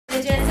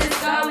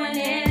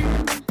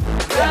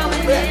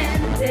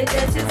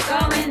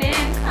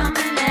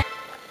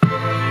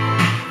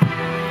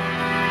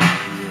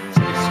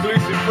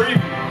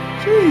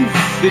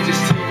Digits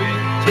TV.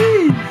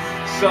 Jeez.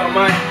 What's up,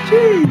 man?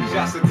 Jeez.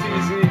 Shouts to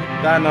TZ.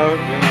 Dano.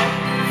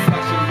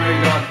 Flashing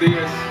great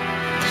ideas.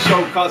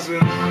 Show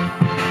cousins.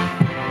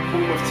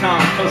 Boom of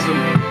town cousin.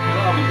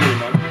 What we doing,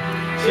 man?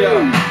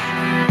 Yeah.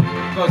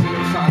 Cousin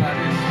do something like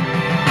this.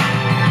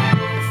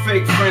 The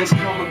fake friends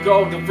come and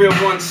go, the real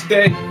ones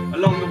stay.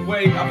 Along the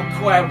way, I've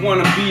acquired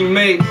wannabe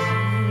mates.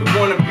 They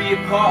wanna be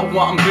a part of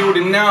what I'm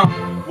building now.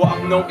 What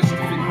I've noticed, if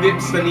it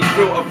dips, then he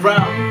built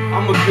around.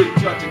 I'm a good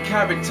judge of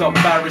character,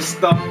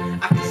 barrister.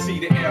 I can see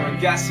the air and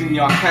gas in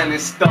your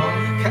canister.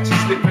 Catch you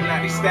slipping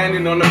like they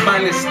standing on a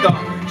banister.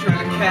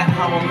 Trying to cat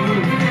how I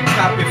move,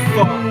 tap it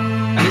far.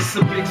 And it's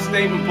a big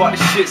statement, but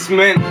the shit's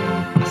meant.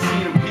 I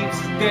see them peeps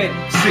is dead,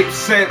 6th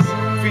sense.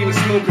 Feeling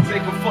small cause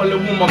they can follow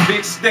all my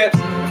big steps.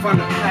 If I'm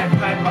the pipe,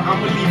 but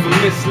I'ma leave them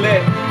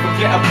misled.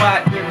 Forget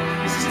about them,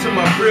 this is to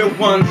my real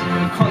ones.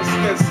 The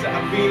constants that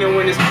I've been in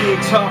when it's been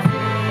tough.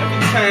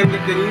 Every time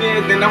that they're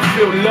near, then I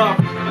feel love.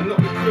 I'm not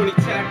the corny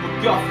type of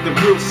guff, the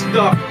real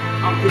stuff.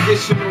 I'm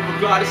conditional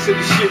regardless of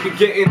the shit we're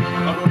getting.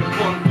 Although the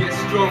bond gets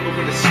stronger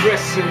with the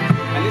stressing.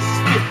 And this is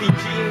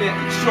 50G net,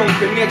 strong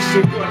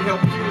connection. God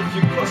help you if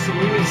you got some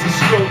needs and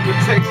strong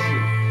protection.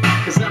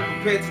 Cause I'm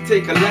prepared to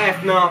take a life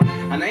now.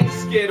 And I ain't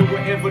scared of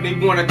whatever they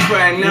wanna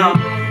try now.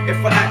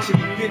 If I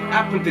actually did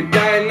happen to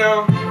die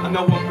now, I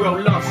know I'm well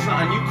lost,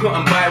 something you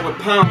couldn't buy with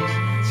pounds.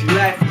 See,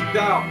 life is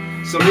doubt,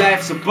 so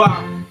life's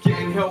about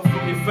getting help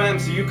from your fam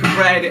so you can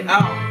ride it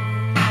out.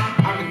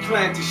 I'm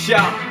inclined to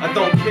shout, I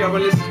don't care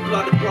unless it's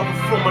blood a brother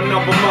from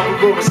another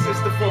mother or a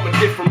sister from a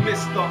different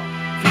mister.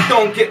 If you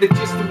don't get the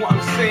gist of what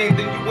I'm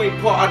saying, then you ain't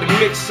part of the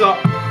mix-up.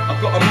 I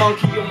got a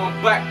monkey on my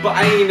back, but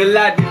I ain't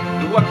Aladdin.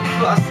 The working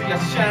class see I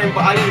shine,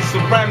 but I ain't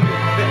ceramic.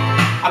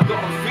 I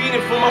got them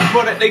feeding for my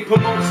product they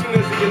promote soon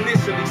as they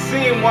initially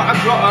seeing what I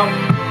got.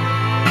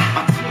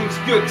 My team's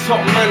good,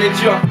 top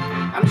manager.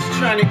 I'm just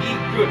trying to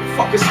eat good,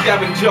 fuck a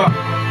scavenger.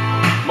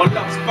 My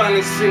love's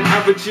balancing,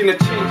 averaging a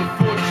change of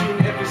fortune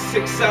every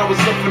 6 hours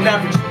of an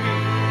average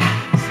week.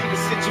 See the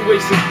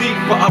situation's deep,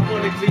 but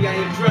ironically I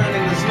ain't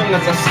drowning as long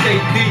as I stay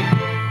deep.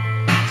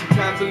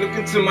 Sometimes I look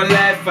into my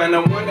life and I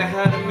wonder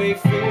how to make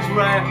things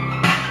right.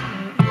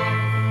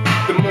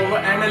 The more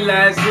I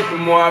analyze it, the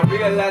more I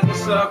realize my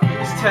circle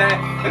is tight.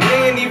 And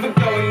they ain't even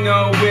going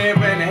nowhere,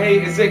 and the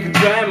haters they can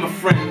try, my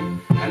friend.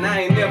 And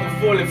I ain't never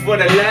falling for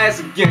the lies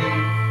again.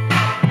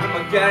 I'm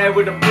a guy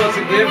with a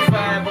positive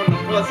vibe on the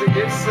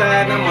positive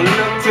side. I'ma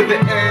look to the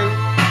end.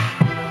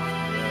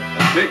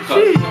 That's big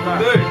cut.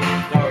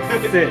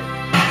 That's it.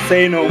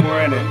 Say no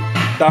more in it.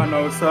 Don't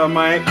know, sir,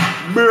 mate.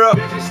 Bruh.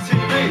 Digits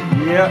TV.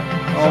 Yeah.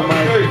 Oh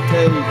my days.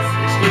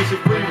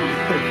 Exclusive preview.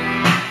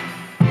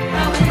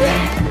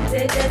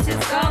 Digits is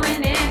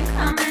going in.